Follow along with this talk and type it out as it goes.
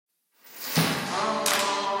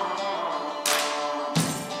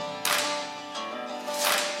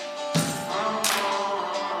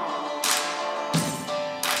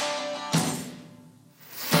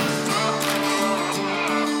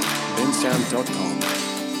nsound.com.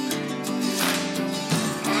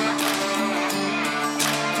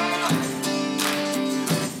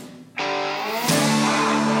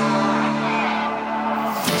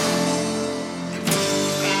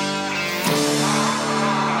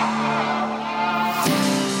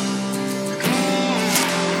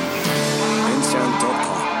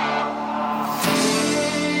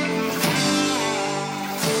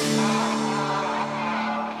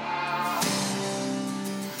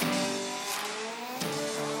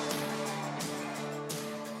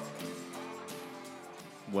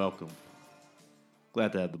 Welcome.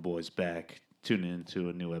 Glad to have the boys back, tuning into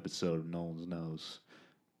a new episode of No One's Knows.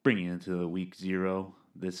 Bringing you into week 0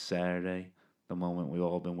 this Saturday, the moment we've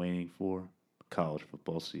all been waiting for, college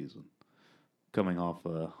football season. Coming off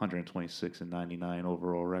a 126-99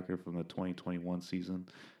 overall record from the 2021 season,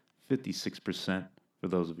 56% for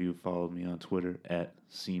those of you who followed me on Twitter at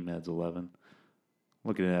CMEDS11.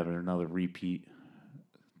 Looking at having another repeat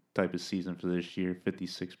type of season for this year,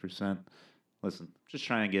 56%. Listen, just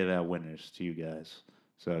trying to give out winners to you guys.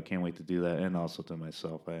 So I can't wait to do that. And also to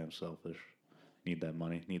myself, I am selfish. Need that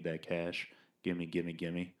money, need that cash.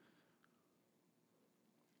 Gimme.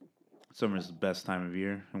 Summer is the best time of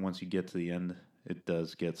year. And once you get to the end, it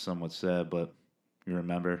does get somewhat sad. But you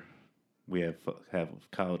remember, we have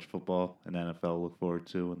college football and NFL to look forward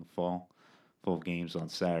to in the fall. Full games on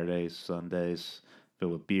Saturdays, Sundays,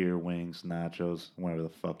 filled with beer, wings, nachos, whatever the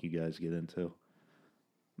fuck you guys get into.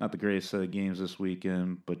 Not the greatest set of games this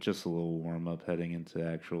weekend, but just a little warm-up heading into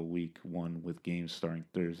actual week 1 with games starting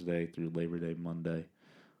Thursday through Labor Day Monday.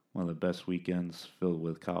 One of the best weekends filled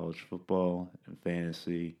with college football and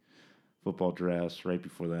fantasy football drafts right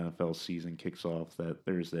before the NFL season kicks off that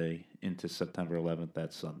Thursday into September 11th,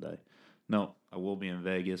 that Sunday. No, I will be in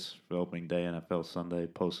Vegas for opening day NFL Sunday,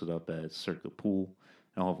 posted up at Circa Pool,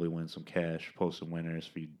 and hopefully win some cash, post some winners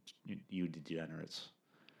for you degenerates.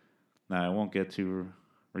 Now, I won't get to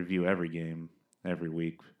review every game every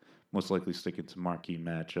week. Most likely sticking to marquee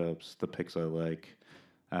matchups, the picks I like.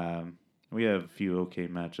 We have a few okay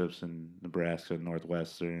matchups in Nebraska,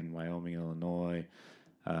 Northwestern, Wyoming, Illinois,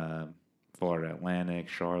 Florida Atlantic,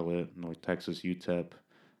 Charlotte, North Texas, UTEP,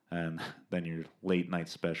 and then your late night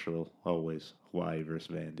special, always Hawaii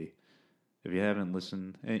versus Vandy. If you haven't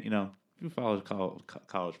listened, if you follow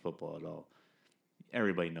college football at all,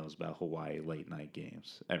 everybody knows about Hawaii late night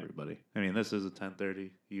games. Everybody. I mean, this is a 10:30.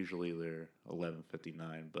 Usually they're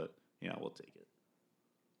 11:59, but we'll take it.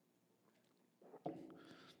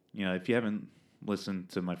 If you haven't listened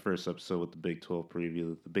to my first episode with the Big 12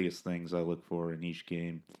 preview, the biggest things I look for in each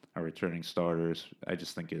game are returning starters. I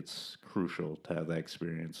just think it's crucial to have that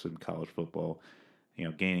experience in college football.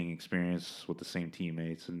 Gaining experience with the same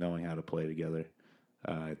teammates and knowing how to play together.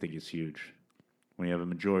 I think it's huge. When you have a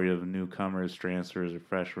majority of newcomers, transfers, or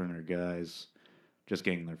freshmen, or guys just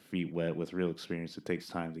getting their feet wet with real experience, it takes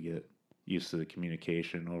time to get used to the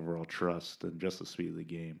communication, overall trust, and just the speed of the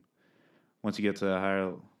game. Once you get to a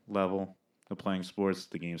higher level of playing sports,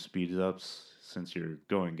 the game speeds up since you're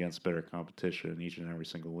going against better competition each and every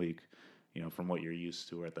single week, from what you're used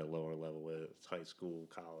to at that lower level, whether it's high school,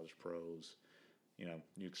 college, pros,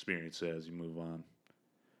 you experience it as you move on.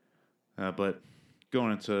 But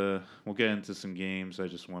we'll get into some games. I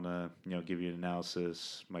just want to, give you an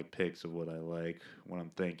analysis, my picks of what I like, what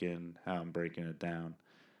I'm thinking, how I'm breaking it down.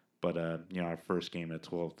 But, our first game at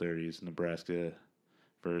 12:30 is Nebraska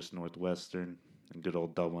versus Northwestern in good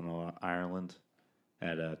old Dublin, Ireland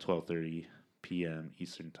at 12:30 p.m.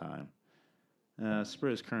 Eastern Time.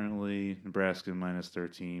 Spread is currently Nebraska minus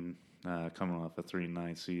 13, coming off a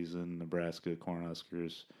 3-9 season. Nebraska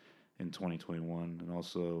Cornhuskers in 2021, and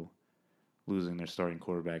also losing their starting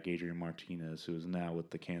quarterback, Adrian Martinez, who is now with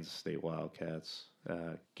the Kansas State Wildcats.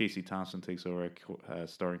 Casey Thompson takes over at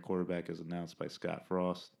starting quarterback as announced by Scott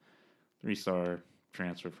Frost. 3-star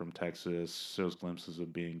transfer from Texas, shows glimpses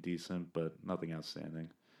of being decent, but nothing outstanding.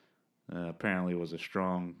 Apparently it was a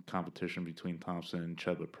strong competition between Thompson and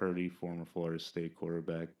Chuba Purdy, former Florida State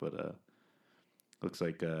quarterback, but looks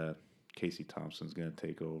like Casey Thompson's going to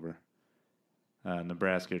take over.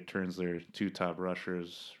 Nebraska turns their 2 top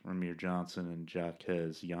rushers, Ramir Johnson and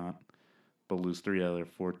Jaquez Yant, but lose 3 out of their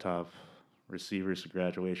 4 top receivers to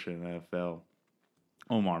graduation in the NFL.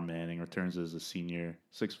 Omar Manning returns as a senior,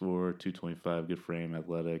 6'4", 225, good frame,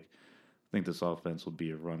 athletic. I think this offense will be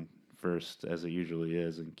a run first, as it usually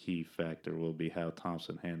is, and key factor will be how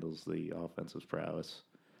Thompson handles the offensive prowess.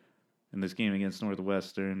 In this game against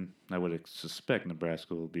Northwestern, I would suspect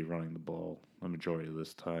Nebraska will be running the ball the majority of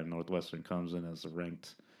this time. Northwestern comes in as the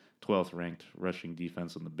 12th ranked rushing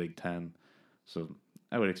defense in the Big Ten, so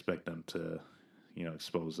I would expect them to,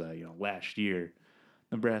 expose that. Last year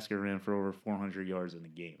Nebraska ran for over 400 yards in a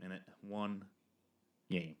game, in it one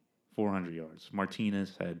game, 400 yards.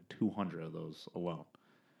 Martinez had 200 of those alone.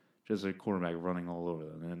 Just a quarterback running all over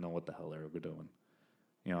them. They didn't know what the hell they were doing.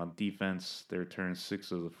 On defense, they returned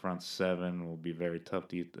 6 of the front 7. Will be very tough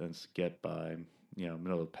defense to get by.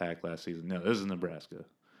 Middle of the pack last season. No, this is Nebraska,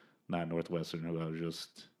 not Northwestern, who I was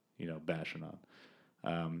just bashing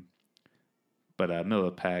on. But middle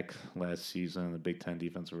of the pack last season, the Big Ten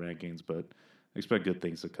defensive rankings. But expect good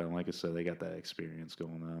things to come. Like I said, they got that experience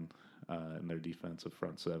going on in their defensive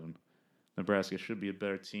front 7. Nebraska should be a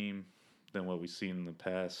better team than what we've seen in the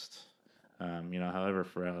past. However,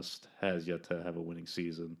 Frost has yet to have a winning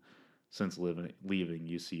season since leaving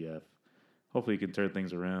UCF. Hopefully, he can turn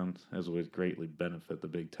things around, as it would greatly benefit the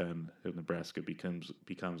Big Ten if Nebraska becomes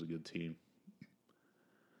a good team.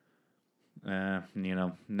 Now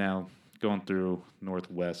going through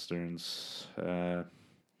Northwesterns, they're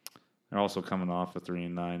also coming off a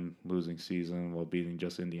 3-9 losing season while beating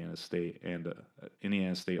just Indiana State,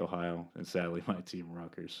 Ohio, and sadly my team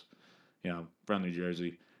Rutgers. From New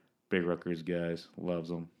Jersey, big Rutgers guys, loves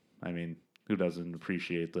them. I mean, who doesn't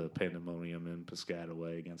appreciate the pandemonium in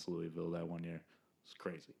Piscataway against Louisville that one year? It's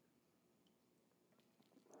crazy.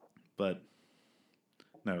 But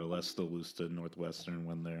nevertheless, still lose to Northwestern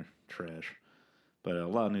when they're trash. But a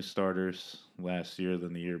lot of new starters last year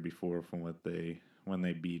than the year before from when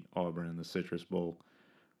they beat Auburn in the Citrus Bowl.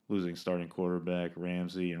 Losing starting quarterback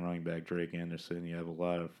Ramsey and running back Drake Anderson, you have a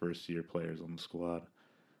lot of first-year players on the squad.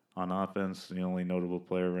 On offense, the only notable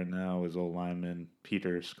player right now is old lineman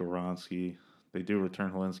Peter Skoronski. They do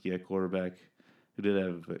return Helinski at quarterback, who did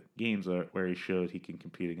have games where he showed he can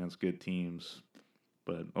compete against good teams,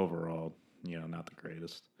 but overall, not the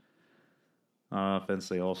greatest. On offense,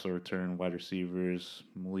 they also return wide receivers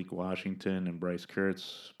Malik Washington and Bryce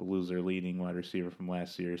Kurtz, but lose their leading wide receiver from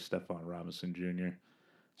last year, Stephon Robinson Jr.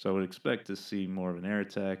 So I would expect to see more of an air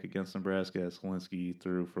attack against Nebraska, as Helinski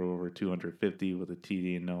threw for over 250 with a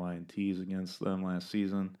TD and no INTs against them last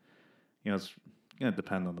season. It's going to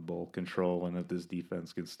depend on the ball control and if this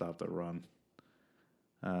defense can stop the run.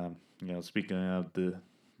 Speaking of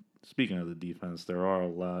the defense, there are a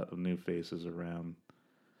lot of new faces around.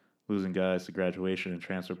 Losing guys to graduation and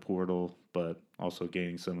transfer portal, but also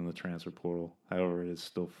gaining some in the transfer portal. However, it is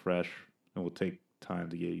still fresh and will take time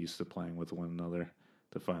to get used to playing with one another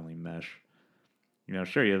to finally mesh.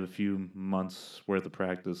 Sure, you have a few months worth of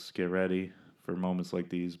practice to get ready for moments like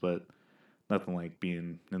these, but nothing like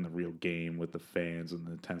being in the real game with the fans and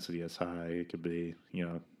the intensity as high it could be.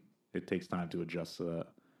 It takes time to adjust to that.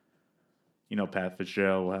 Pat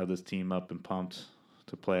Fitzgerald will have this team up and pumped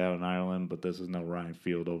to play out in Ireland, but this is no Ryan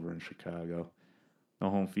Field over in Chicago. No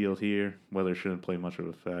home field here. Weather shouldn't play much of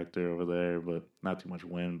a factor over there, but not too much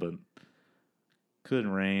wind, but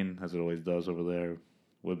couldn't rain, as it always does over there.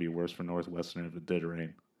 Would be worse for Northwestern if it did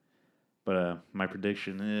rain. But my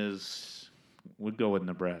prediction would go with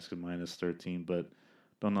Nebraska minus 13, but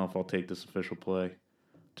don't know if I'll take this official play.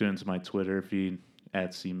 Tune into my Twitter feed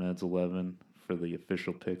at CMEDS11 for the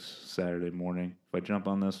official picks Saturday morning. If I jump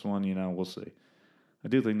on this one, we'll see. I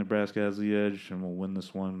do think Nebraska has the edge and will win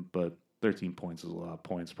this one, but 13 points is a lot of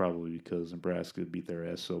points, probably because Nebraska beat their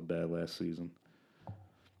ass so bad last season.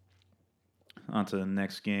 On to the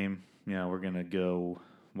next game. We're going to go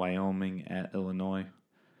Wyoming at Illinois.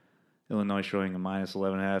 Illinois showing a minus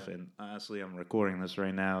 11.5, and honestly, I'm recording this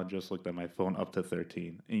right now, just looked at my phone, up to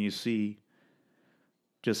 13. And you see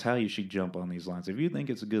just how you should jump on these lines. If you think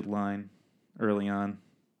it's a good line early on,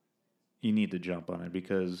 you need to jump on it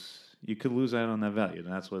because you could lose out on that value,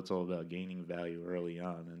 and that's what it's all about, gaining value early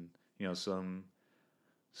on. And,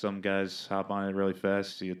 some guys hop on it really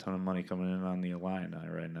fast, see a ton of money coming in on the Illini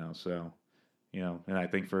right now. So, and I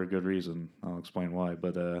think for a good reason. I'll explain why.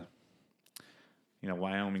 But,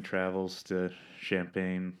 Wyoming travels to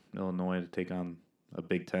Champaign, Illinois to take on a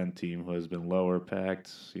Big Ten team who has been lower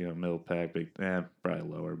packed, middle packed, probably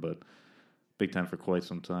lower, but Big Ten for quite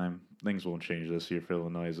some time. Things won't change this year for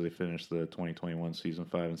Illinois as they finish the 2021 season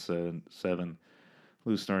 5-7.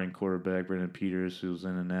 Lose starting quarterback Brendan Peters, who's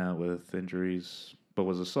in and out with injuries, but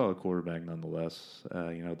was a solid quarterback nonetheless.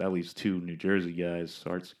 That leaves 2 New Jersey guys,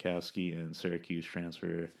 Art Sikowski and Syracuse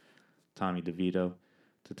transfer Tommy DeVito,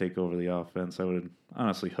 to take over the offense. I would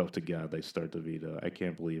honestly hope to God they start DeVito. I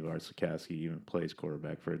can't believe Art Sikowski even plays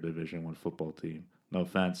quarterback for a Division I football team. No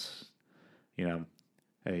offense. Hey,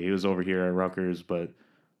 he was over here at Rutgers, but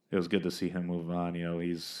it was good to see him move on. He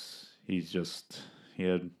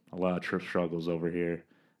had a lot of struggles over here,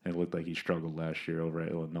 and it looked like he struggled last year over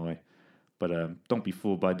at Illinois. But don't be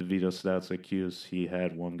fooled by DeVito's stats at Q's. He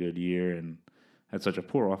had one good year and had such a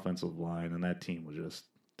poor offensive line, and that team was just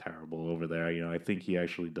terrible over there. I think he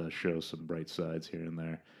actually does show some bright sides here and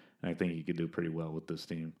there, and I think he could do pretty well with this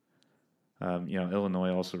team.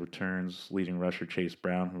 Illinois also returns leading rusher Chase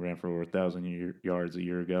Brown, who ran for over 1,000 yards a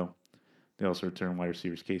year ago. They also return wide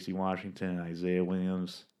receivers Casey Washington and Isaiah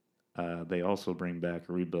Williams. They also bring back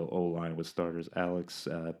a rebuilt O-line with starters Alex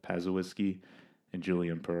Pazowiski and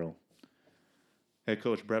Julian Pearl. Head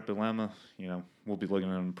coach Brett Bielema, we'll be looking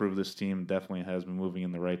to improve this team. Definitely has been moving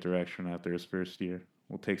in the right direction after his first year.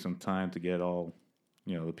 Will take some time to get all,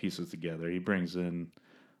 the pieces together. He brings in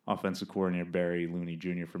offensive coordinator Barry Looney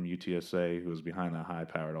Jr. from UTSA, who was behind that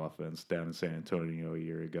high-powered offense down in San Antonio a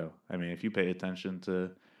year ago. I mean, if you pay attention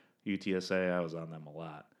to UTSA, I was on them a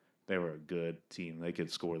lot. They were a good team. They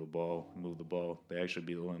could score the ball, move the ball. They actually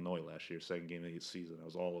beat Illinois last year, second game of the season. I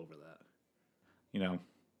was all over that.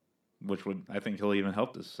 Which would, I think he'll even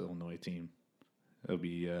help this Illinois team.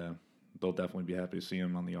 They'll definitely be happy to see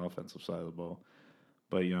him on the offensive side of the ball.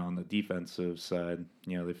 But, on the defensive side,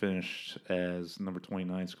 they finished as number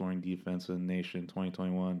 29 scoring defense in the nation in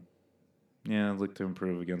 2021. I'd look to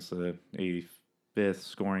improve against the 85th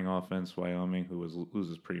scoring offense, Wyoming, who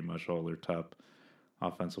loses pretty much all their top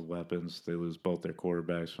offensive weapons. They lose both their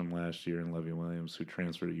quarterbacks from last year and Levy Williams, who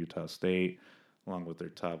transferred to Utah State, along with their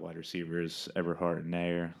top wide receivers, Eberhardt and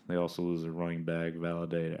Nair. They also lose their running back,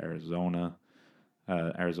 Valladay, to Arizona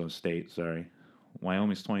State.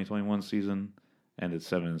 Wyoming's 2021 season ended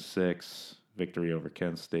 7-6, victory over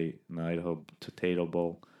Kent State in the Idaho Potato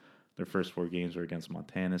Bowl. Their first 4 games were against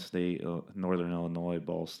Montana State, Northern Illinois,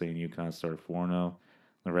 Ball State, and UConn started 4-0.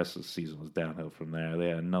 The rest of the season was downhill from there. They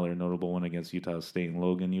had another notable win against Utah State in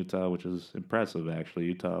Logan, Utah, which is impressive, actually.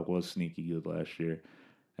 Utah was sneaky good last year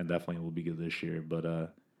and definitely will be good this year.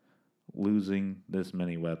 But losing this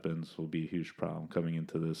many weapons will be a huge problem coming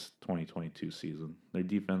into this 2022 season. Their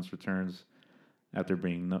defense returns after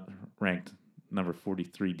being ranked number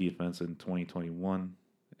 43 defense in 2021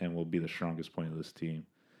 and will be the strongest point of this team.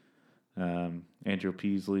 Andrew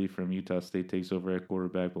Peasley from Utah State takes over at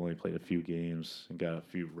quarterback, but only played a few games and got a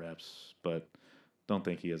few reps, but don't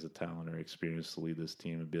think he has the talent or experience to lead this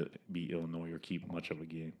team and beat Illinois or keep much of a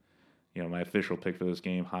game. My official pick for this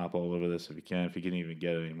game, hop all over this if you can even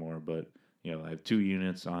get it anymore, but, I have 2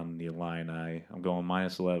 units on the Illini. I'm going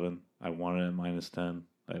 -11. I wanted it -10.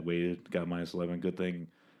 I waited, got -11. Good thing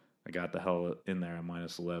I got the hell in there at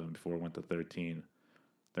 -11 before I went to 13.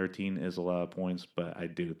 13 is a lot of points, but I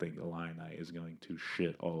do think Illini is going to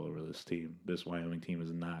shit all over this team. This Wyoming team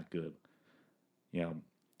is not good.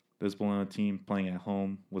 This Bologna team playing at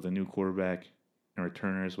home with a new quarterback and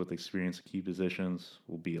returners with experience at key positions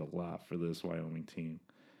will be a lot for this Wyoming team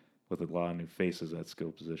with a lot of new faces at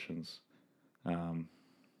skill positions.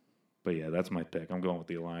 But yeah, that's my pick. I'm going with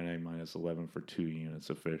the Illini -11 for 2 units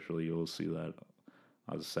officially. You'll see that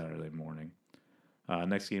on Saturday morning.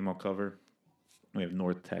 Next game I'll cover, we have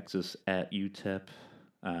North Texas at UTEP.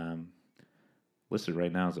 Listed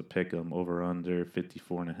right now as a pick 'em, over under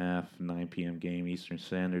 54.5, 9 p.m. game Eastern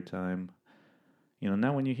Standard Time.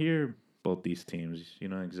 Now when you hear both these teams, you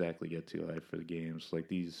don't exactly get too hyped for the games like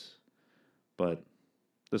these, but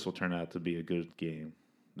this will turn out to be a good game.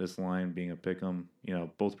 This line being a pick 'em,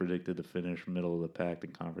 both predicted to finish middle of the pack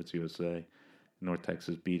in Conference USA. North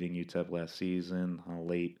Texas beating UTEP last season on a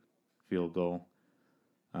late field goal.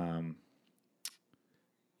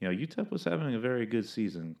 UTEP was having a very good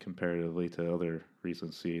season comparatively to other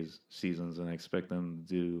recent seasons, and I expect them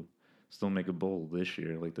to still make a bowl this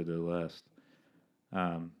year like they did last.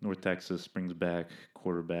 North Texas brings back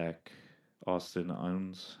quarterback Austin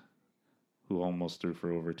Owens, who almost threw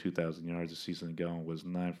for over 2,000 yards a season ago and was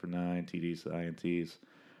 9 for 9, TDs to INTs.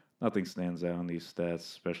 Nothing stands out in these stats,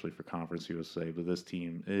 especially for Conference USA, but this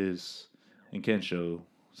team is and can show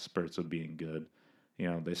spurts of being good.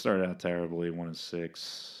 They started out terribly,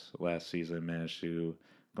 1-6 last season, managed to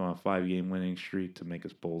go on a 5-game winning streak to make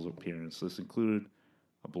his bowls appearance. This included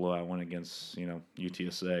a blowout win against,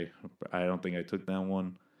 UTSA. I don't think I took that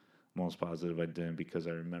one. Most positive I didn't because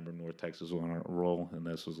I remember North Texas was on a roll, and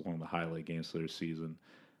this was one of the highlight games of their season.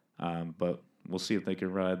 But we'll see if they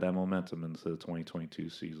can ride that momentum into the 2022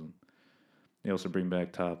 season. They also bring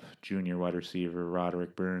back top junior wide receiver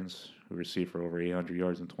Roderick Burns, who received for over 800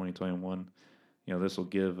 yards in 2021. This will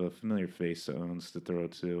give a familiar face to Owens to throw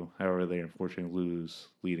to. However, they unfortunately lose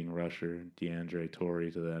leading rusher DeAndre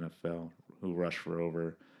Torrey to the NFL, who rushed for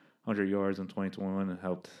over 100 yards in 2021 and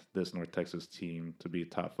helped this North Texas team to be a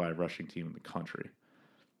top 5 rushing team in the country.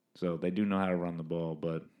 So they do know how to run the ball,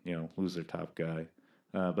 but, lose their top guy.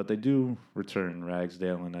 But they do return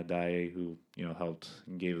Ragsdale and Adaye, who, got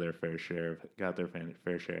their fair share of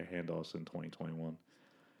handoffs in 2021.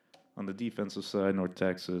 On the defensive side, North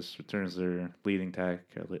Texas returns their leading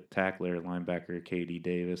tackler, linebacker K.D.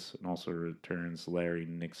 Davis, and also returns Larry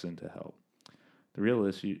Nixon to help. The real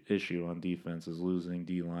issue on defense is losing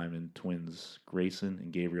D lineman twins Grayson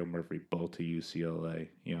and Gabriel Murphy both to UCLA.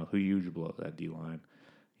 Who huge blow that D line.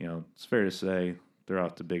 It's fair to say they're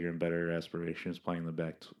off to bigger and better aspirations playing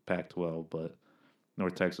the Pac-12, but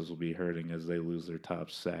North Texas will be hurting as they lose their top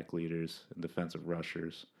sack leaders and defensive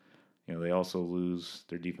rushers. They also lose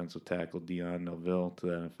their defensive tackle Dion Noville to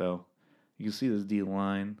the NFL. You can see this D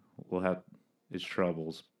line will have its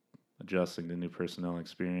troubles adjusting to new personnel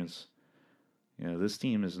experience. This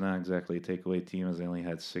team is not exactly a takeaway team as they only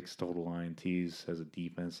had 6 total INTs as a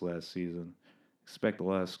defense last season. Expect a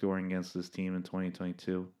lot of scoring against this team in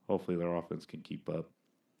 2022. Hopefully their offense can keep up.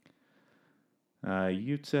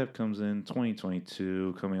 UTEP comes in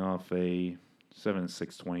 2022 coming off a 7-6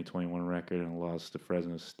 2021 record and lost to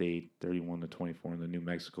Fresno State 31-24 in the New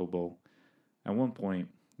Mexico Bowl. At one point,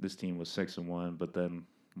 this team was 6-1, but then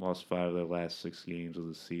lost 5 of their last 6 games of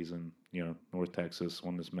the season. North Texas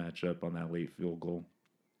won this matchup on that late field goal.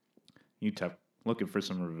 UTEP looking for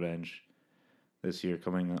some revenge this year,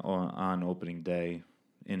 coming on opening day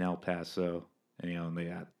in El Paso, and they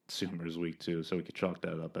had Sooners week 2, so we could chalk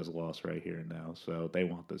that up as a loss right here and now. So they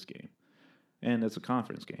want this game, and it's a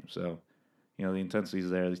conference game, so the intensity's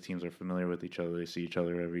there. These teams are familiar with each other. They see each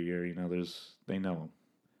other every year. They know them.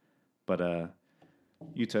 But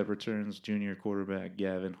UTEP returns junior quarterback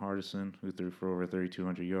Gavin Hardison, who threw for over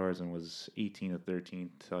 3,200 yards and was 18 of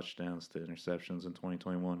 13 touchdowns to interceptions in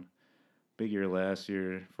 2021. Big year last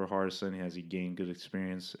year for Hardison as he gained good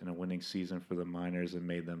experience in a winning season for the Miners and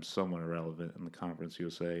made them somewhat irrelevant in the Conference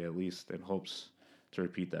USA, at least, and hopes to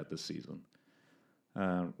repeat that this season.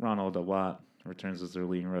 Ronald Awatt returns as their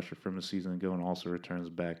leading rusher from a season ago and also returns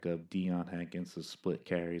backup Deion Hankins to split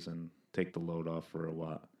carries and take the load off for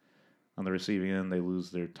Awatt. On the receiving end, they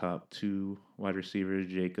lose their top 2 wide receivers,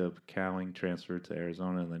 Jacob Cowing transferred to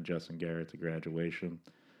Arizona, and then Justin Garrett to graduation.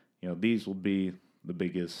 These will be the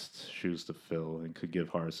biggest shoes to fill and could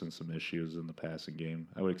give Hardison some issues in the passing game.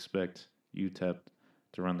 I would expect UTEP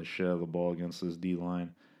to run the shit out of the ball against this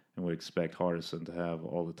D-line and would expect Hardison to have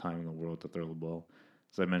all the time in the world to throw the ball.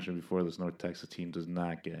 As I mentioned before, this North Texas team does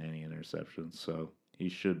not get any interceptions, so he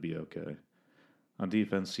should be okay. On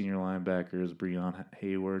defense, senior linebackers Breon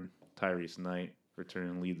Hayward, Tyrese Knight return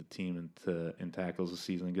and lead the team in tackles a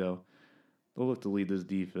season ago. They'll look to lead this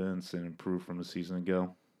defense and improve from a season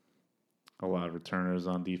ago. A lot of returners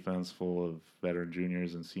on defense, full of veteran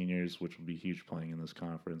juniors and seniors, which will be huge playing in this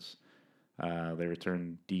conference. They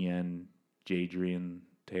returned DN Jadrian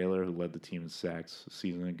Taylor, who led the team in sacks a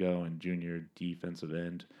season ago, and junior defensive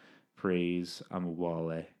end Praise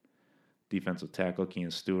Amuwale. Defensive tackle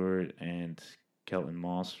Keenan Stewart and Kelton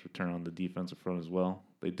Moss return on the defensive front as well.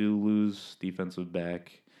 They do lose defensive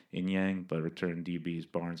back in Yang, but return DBs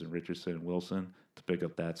Barnes and Richardson and Wilson to pick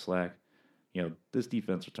up that slack. This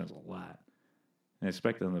defense returns a lot. And I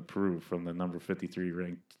expect them to improve from the number 53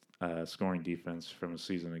 ranked scoring defense from a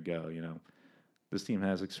season ago. This team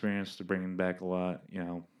has experience to bringing back a lot.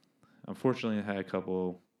 Unfortunately, I had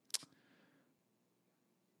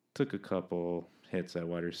took a couple hits at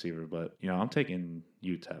wide receiver, but I'm taking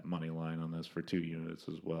UTEP money line on this for 2 units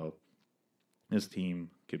as well. This team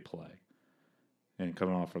could play, and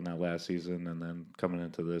coming off from that last season and then coming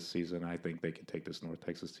into this season, I think they can take this North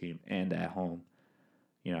Texas team and at home.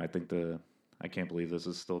 I can't believe this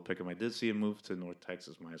is still a pick 'em. I did see a move to North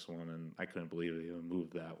Texas -1, and I couldn't believe it even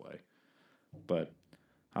moved that way. But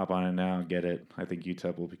hop on it now and get it. I think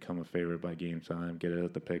UTEP will become a favorite by game time. Get it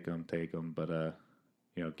at the pick 'em, take 'em. But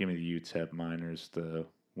give me the UTEP Miners to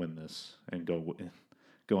win this and go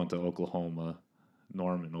into Oklahoma,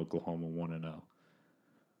 Norman, Oklahoma 1-0.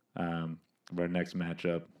 Our next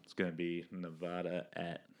matchup is going to be Nevada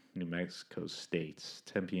at New Mexico State,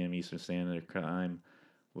 10 p.m. Eastern Standard Time.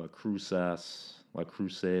 La Cruces,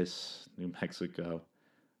 New Mexico.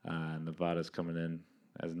 Nevada's coming in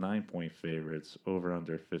as 9-point favorites, over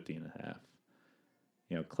under 50.5.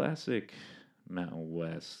 Classic Mountain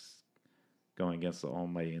West going against the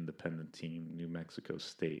almighty independent team, New Mexico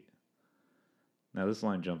State. Now, this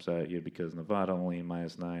line jumps out at you because Nevada only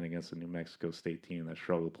 -9 against the New Mexico State team that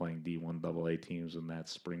struggled playing D1 AA teams in that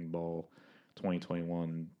spring ball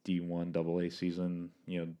 2021 D1 AA season.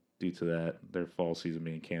 Due to that, their fall season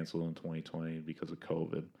being canceled in 2020 because of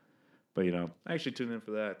COVID. But, I actually tuned in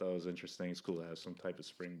for that. I thought it was interesting. It's cool to have some type of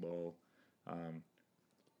spring ball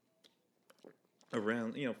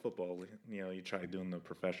around, football. You try doing the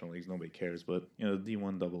professional leagues, nobody cares. But, the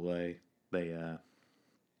D1 AA,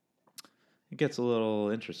 it gets a little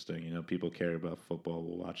interesting. People care about football.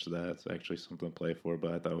 We'll watch that. It's actually something to play for.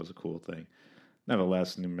 But I thought it was a cool thing.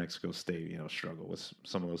 Nevertheless, New Mexico State, struggle with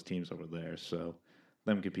some of those teams over there. So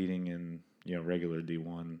them competing in regular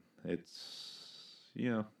D1,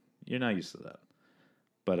 you're not used to that.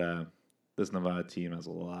 But this Nevada team has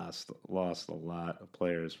lost a lot of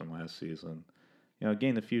players from last season.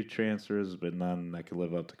 Gained a few transfers, but none that could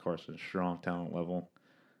live up to Carson's strong talent level.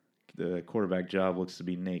 The quarterback job looks to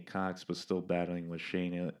be Nate Cox, but still battling with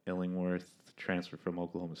Shane Illingworth, transfer from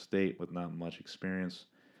Oklahoma State with not much experience.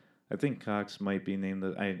 I think Cox might be named.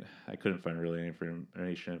 I couldn't find really any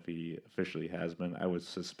information if he officially has been. I would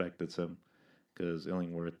suspect it's him because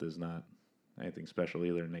Illingworth is not anything special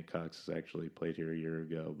either. Nate Cox has actually played here a year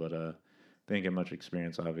ago, but they didn't get much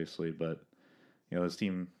experience, obviously. But this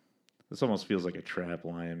team, this almost feels like a trap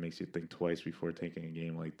line. Makes you think twice before taking a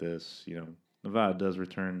game like this. Nevada does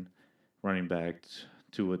return running back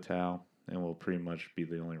to a Tao, and will pretty much be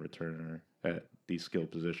the only returner at these skill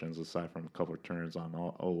positions aside from a couple of turns on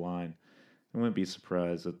O-line. I wouldn't be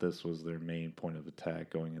surprised if this was their main point of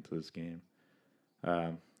attack going into this game.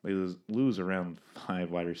 They lose around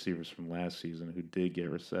 5 wide receivers from last season who did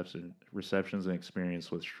get receptions and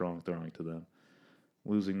experience with strong throwing to them.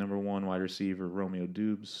 Losing number 1 wide receiver Romeo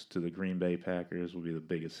Dubes to the Green Bay Packers will be the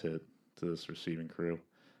biggest hit to this receiving crew.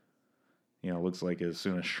 It looks like as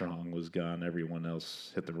soon as Strong was gone, everyone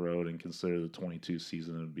else hit the road and considered the 22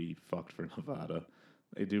 season would be fucked for Nevada.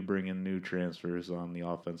 They do bring in new transfers on the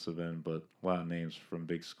offensive end, but a lot of names from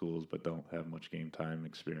big schools, but don't have much game time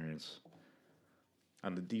experience.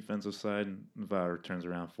 On the defensive side, Nevada returns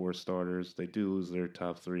around 4 starters. They do lose their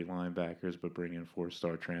top 3 linebackers, but bring in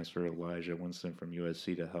 4-star transfer Elijah Winston from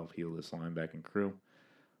USC to help heal this linebacking crew.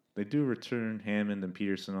 They do return Hammond and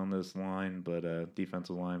Peterson on this line, but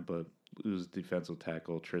defensive line, but lose defensive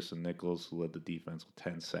tackle Tristan Nichols, who led the defense with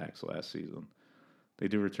 10 sacks last season. They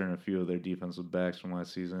do return a few of their defensive backs from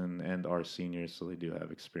last season and are seniors, so they do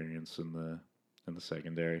have experience in the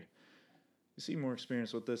secondary. You see more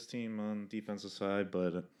experience with this team on the defensive side,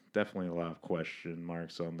 but definitely a lot of question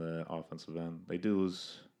marks on the offensive end. They do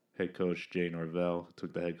lose head coach Jay Norvell, who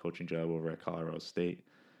took the head coaching job over at Colorado State.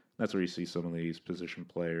 That's where you see some of these position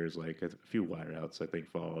players, like a few wideouts, I think,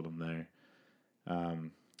 followed him there.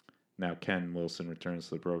 Now Ken Wilson returns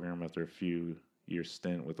to the program after a few year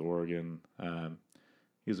stint with Oregon.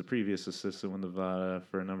 He was a previous assistant with Nevada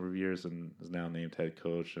for a number of years and is now named head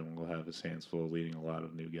coach and will have his hands full leading a lot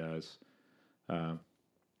of new guys.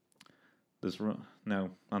 This run, now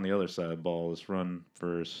on the other side of the ball, this run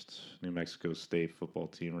first New Mexico State football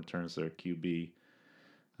team returns their QB,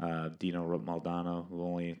 Dino Maldonado, who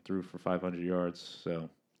only threw for 500 yards. So,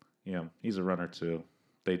 he's a runner too.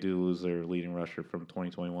 They do lose their leading rusher from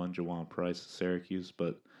 2021, Jawan Price, to Syracuse,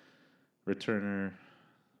 but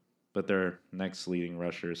their next leading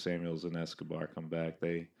rusher, Samuels and Escobar, come back.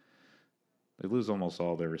 They lose almost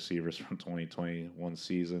all their receivers from 2021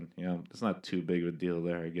 season. It's not too big of a deal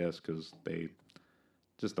there, I guess, because they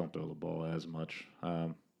just don't throw the ball as much.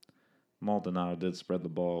 Maldonado did spread the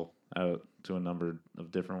ball out to a number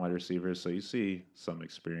of different wide receivers, so you see some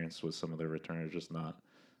experience with some of their returners, just not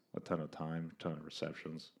a ton of time, a ton of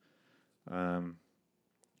receptions. On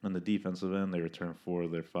the defensive end, they return 4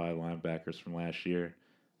 of their 5 linebackers from last year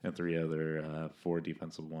and 3 other 4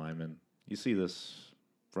 defensive linemen. You see this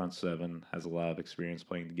front 7 has a lot of experience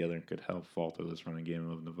playing together and could help falter this running game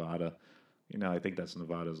of Nevada. I think that's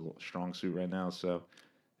Nevada's strong suit right now, so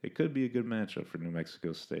it could be a good matchup for New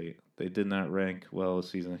Mexico State. They did not rank well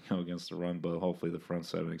this season against the run, but hopefully the front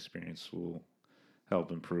 7 experience will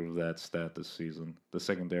help improve that stat this season. The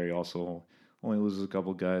secondary also only loses a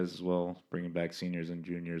couple guys as well, bringing back seniors and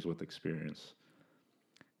juniors with experience.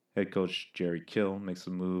 Head coach Jerry Kill makes a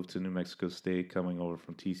move to New Mexico State, coming over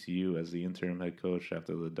from TCU as the interim head coach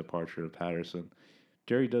after the departure of Patterson.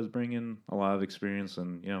 Jerry does bring in a lot of experience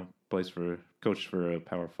and, coached for a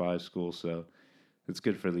Power 5 school, so it's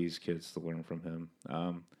good for these kids to learn from him.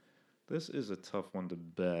 This is a tough one to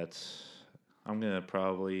bet.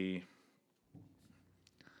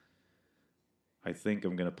 I think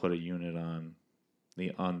I'm going to put a unit on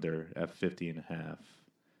the under at 50.5.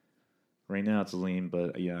 Right now it's lean,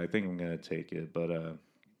 but I think I'm going to take it. But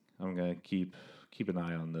I'm going to keep an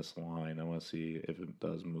eye on this line. I want to see if it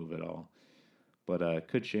does move at all. But it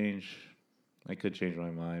could change. I could change my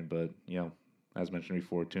mind. But, as mentioned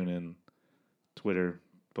before, tune in Twitter,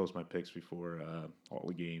 post my picks before all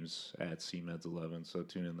the games at CMEDS11. So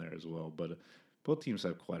tune in there as well. But both teams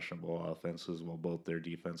have questionable offenses, while both their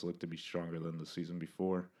defense look to be stronger than the season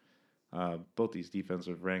before. Both these defenses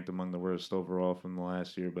are ranked among the worst overall from the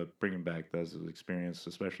last year, but bringing back those experience,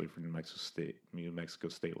 especially for New Mexico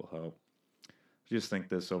State will help. just think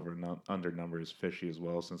this under number is fishy as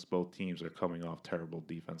well, since both teams are coming off terrible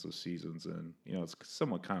defensive seasons, and it's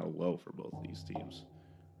somewhat kind of low for both of these teams.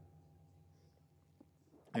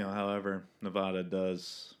 However, Nevada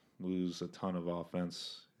does lose a ton of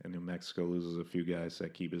offense, and New Mexico loses a few guys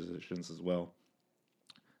at key positions as well.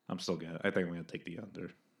 I think I'm gonna take the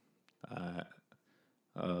under uh,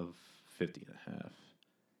 of 50.5.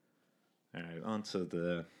 All right, on to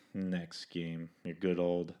the next game. Your good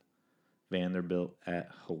old Vanderbilt at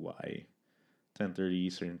Hawaii. 10:30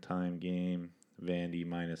 Eastern time game. Vandy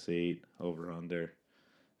 -8 over under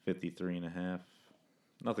 53.5.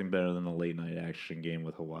 Nothing better than a late night action game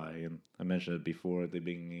with Hawaii. And I mentioned it before at the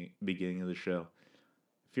beginning of the show.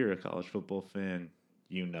 If you're a college football fan,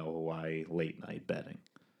 you know Hawaii late night betting.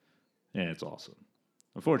 And it's awesome.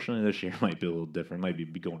 Unfortunately, this year might be a little different. Might be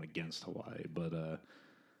going against Hawaii, but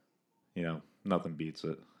nothing beats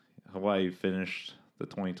it. Hawaii finished the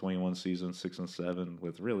 2021 season 6-7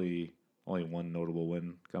 with really only one notable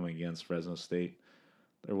win coming against Fresno State.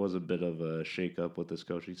 There was a bit of a shakeup with this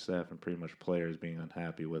coaching staff and pretty much players being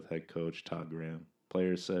unhappy with head coach Todd Graham.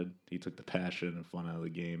 Players said he took the passion and fun out of the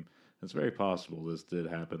game. It's very possible this did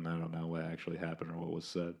happen. I don't know what actually happened or what was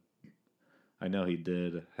said. I know he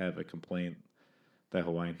did have a complaint that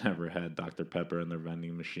Hawaii never had Dr. Pepper in their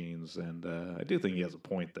vending machines, and I do think he has a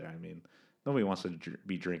point there. I mean, nobody wants to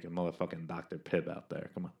be drinking motherfucking Dr. Pibb out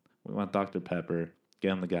there. Come on. We want Dr. Pepper.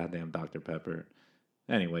 Get him the goddamn Dr. Pepper.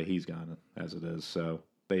 Anyway, he's gone as it is, so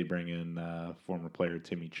they bring in former player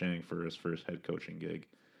Timmy Chang for his first head coaching gig.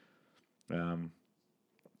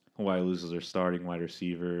 Hawaii loses their starting wide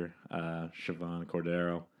receiver, Siobhan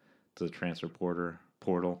Cordero, to the transfer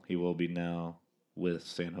portal. He will be now with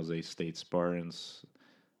San Jose State Spartans,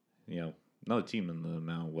 another team in the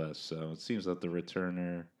Mountain West. So it seems that the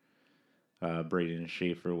returner, Braden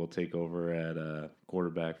Schaefer, will take over at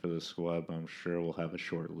quarterback for the squad, but I'm sure we'll have a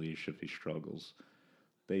short leash if he struggles.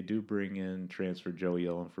 They do bring in transfer Joey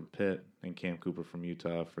Ellen from Pitt and Cam Cooper from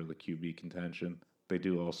Utah for the QB contention. They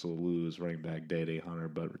do also lose running back Day Hunter,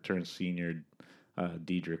 but return senior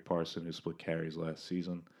Dedrick Parson, who split carries last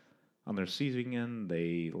season. On their receiving end,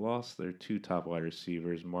 they lost their two top wide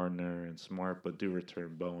receivers, Martiner and Smart, but do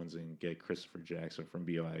return Bowens and get Christopher Jackson from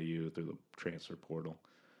BYU through the transfer portal.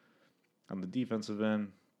 On the defensive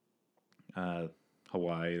end,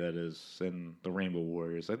 Hawaii, that is, and the Rainbow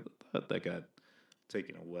Warriors, I thought that got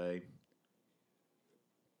taken away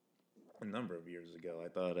a number of years ago. I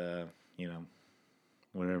thought,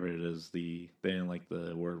 whatever it is, they didn't like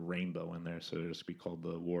the word rainbow in there, so it just be called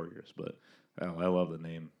the Warriors. But I love the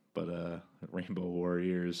name. But Rainbow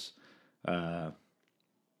Warriors, I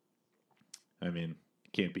mean,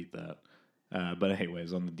 can't beat that. But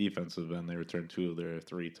anyways, on the defensive end, they returned two of their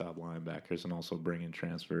three top linebackers and also bring in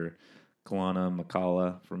transfer Kalana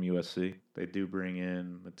McCalla from USC. They do bring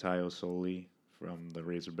in Matayo Soli from the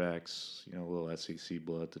Razorbacks, a little SEC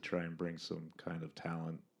blood to try and bring some kind of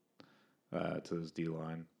talent to this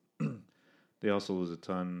D-line. They also lose a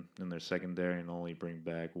ton in their secondary and only bring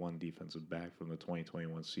back one defensive back from the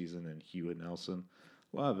 2021 season in Hewitt Nelson.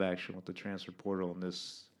 A lot of action with the transfer portal, and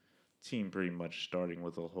this team pretty much starting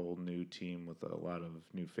with a whole new team with a lot of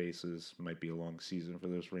new faces. Might be a long season for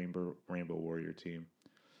this Rainbow Warrior team.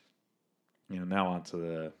 Now on to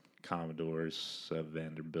the Commodores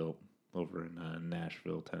Vanderbilt over in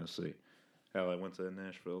Nashville, Tennessee. Hell, I went to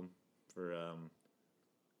Nashville for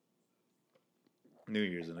New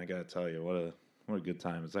Year's, and I gotta tell you, what a good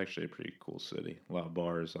time. It's actually a pretty cool city. A lot of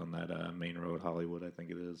bars on that main road, Hollywood, I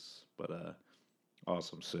think it is. But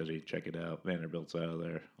awesome city. Check it out. Vanderbilt's out of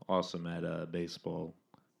there. Awesome at baseball,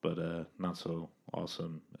 but not so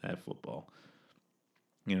awesome at football.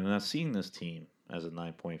 Now seeing this team as a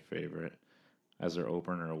 9-point favorite as their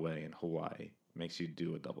opener away in Hawaii makes you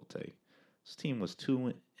do a double take. This team was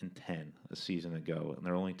 2-10 a season ago, and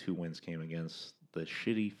their only two wins came against the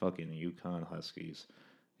shitty fucking UConn Huskies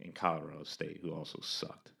in Colorado State, who also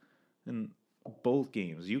sucked. In both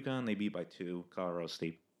games, UConn they beat by 2, Colorado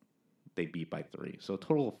State they beat by 3. So a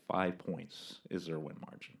total of 5 points is their win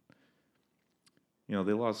margin.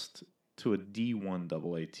 They lost to a D1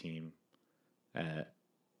 AA team at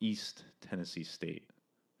East Tennessee State.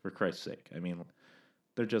 For Christ's sake, I mean,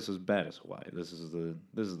 they're just as bad as Hawaii. This is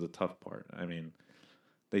the tough part. I mean,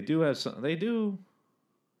 they do have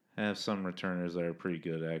some returners that are pretty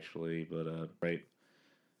good actually, but right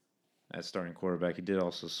at starting quarterback, he did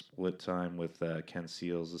also split time with Ken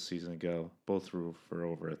Seals a season ago. Both threw for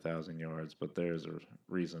over 1,000 yards, but there's a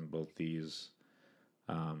reason both these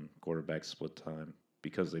quarterbacks split time,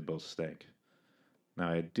 because they both stink. Now,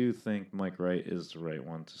 I do think Mike Wright is the right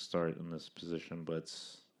one to start in this position, but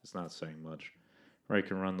it's not saying much. Wright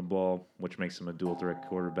can run the ball, which makes him a dual threat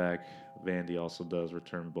quarterback. Vandy also does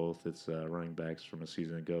return both its running backs from a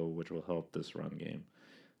season ago, which will help this run game.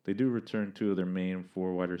 They do return two of their main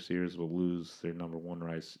four wide receivers, but lose their number one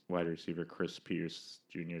wide receiver, Chris Pierce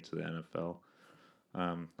Jr., to the NFL.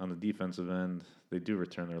 On the defensive end, they do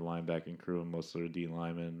return their linebacking crew and most of their D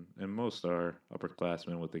linemen, and most are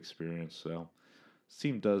upperclassmen with experience. So, this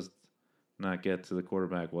team does not get to the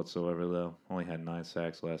quarterback whatsoever, though. Only had 9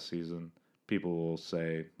 sacks last season. People will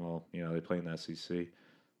say, well, they play in the SEC.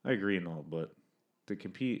 I agree and all, but to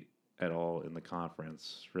compete at all in the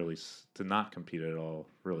conference really, to not compete at all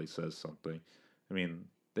really says something. I mean,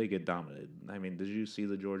 they get dominated. I mean, did you see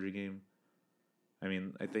the Georgia game? I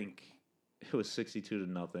mean, I think it was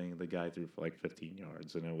 62-0. The guy threw for like 15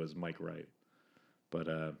 yards, and it was Mike Wright. But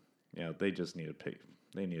they just need to pick.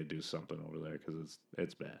 They need to do something over there because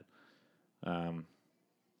it's bad.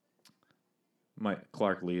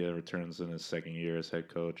 Clark Leah returns in his second year as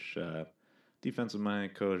head coach.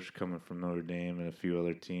 Defensive-minded coach coming from Notre Dame and a few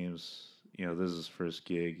other teams. This is his first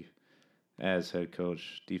gig as head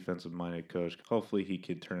coach, defensive-minded coach. Hopefully he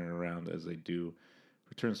could turn it around as they do.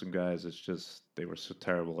 Return some guys. It's just they were so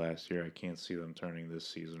terrible last year. I can't see them turning this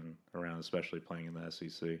season around, especially playing in the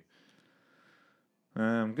SEC.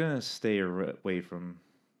 I'm going to stay away from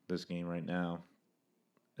this game right now.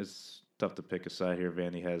 It's tough to pick a side here.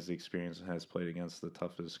 Vandy has the experience and has played against the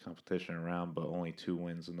toughest competition around, but only 2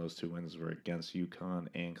 wins, and those 2 wins were against UConn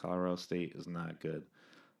and Colorado State is not good.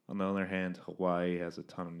 On the other hand, Hawaii has a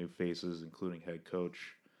ton of new faces, including their head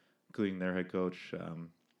coach.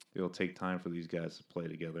 It'll take time for these guys to play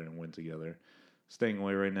together and win together. Staying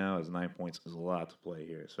away right now is 9 points is a lot to play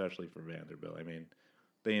here, especially for Vanderbilt. I mean,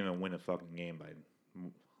 they didn't even win a fucking game by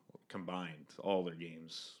combined all their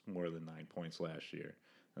games more than 9 points last year.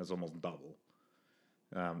 That's almost double.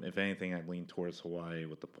 If anything, I lean towards Hawaii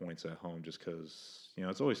with the points at home just because,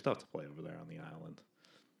 it's always tough to play over there on the island.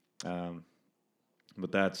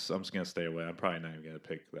 But I'm just going to stay away. I'm probably not even going to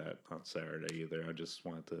pick that on Saturday either. I just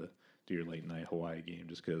wanted to do your late night Hawaii game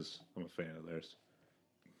just because I'm a fan of theirs.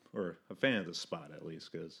 Or a fan of the spot, at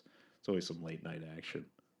least, because it's always some late night action.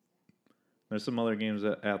 There's some other games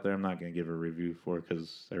out there I'm not going to give a review for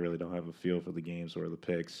because I really don't have a feel for the games or the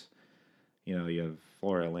picks. You have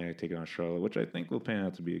Florida Atlantic taking on Charlotte, which I think will pan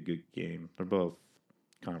out to be a good game. They're both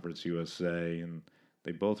Conference USA, and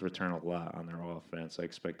they both return a lot on their offense. I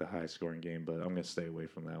expect a high-scoring game, but I'm going to stay away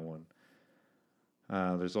from that one.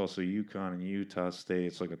 There's also UConn and Utah State.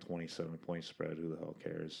 It's like a 27-point spread. Who the hell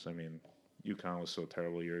cares? I mean, UConn was so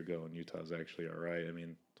terrible a year ago, and Utah's actually all right. I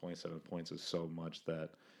mean, 27 points is so much that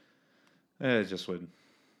it just would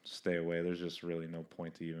stay away. There's just really no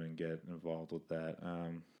point to even get involved with that.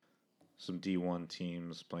 Some D1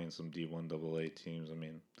 teams playing some D1 AA teams. I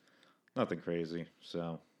mean, nothing crazy.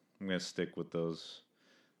 So I'm going to stick with those.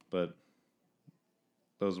 But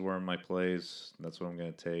those were my plays. That's what I'm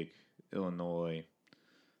going to take. Illinois,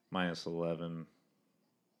 -11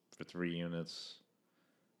 for 3 units.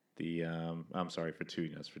 For 2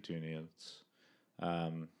 units.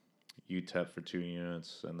 UTEP for 2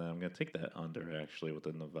 units. And then I'm going to take that under, actually, with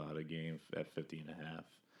the Nevada game at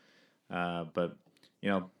 50.5. But,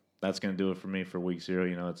 that's going to do it for me for week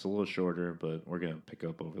 0. It's a little shorter, but we're going to pick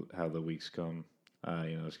up over how the weeks come.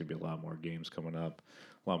 There's going to be a lot more games coming up,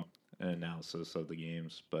 a lot more analysis of the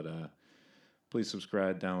games. But please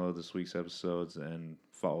subscribe, download this week's episodes, and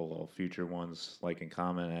follow all future ones. Like and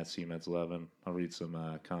comment at CMEDS11. I'll read some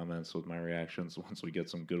comments with my reactions once we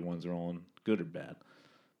get some good ones rolling, good or bad.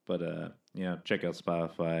 But, check out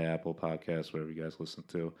Spotify, Apple Podcasts, whatever you guys listen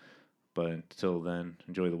to. But until then,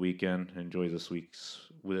 enjoy the weekend. Enjoy this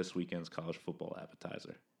weekend's college football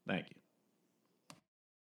appetizer. Thank you.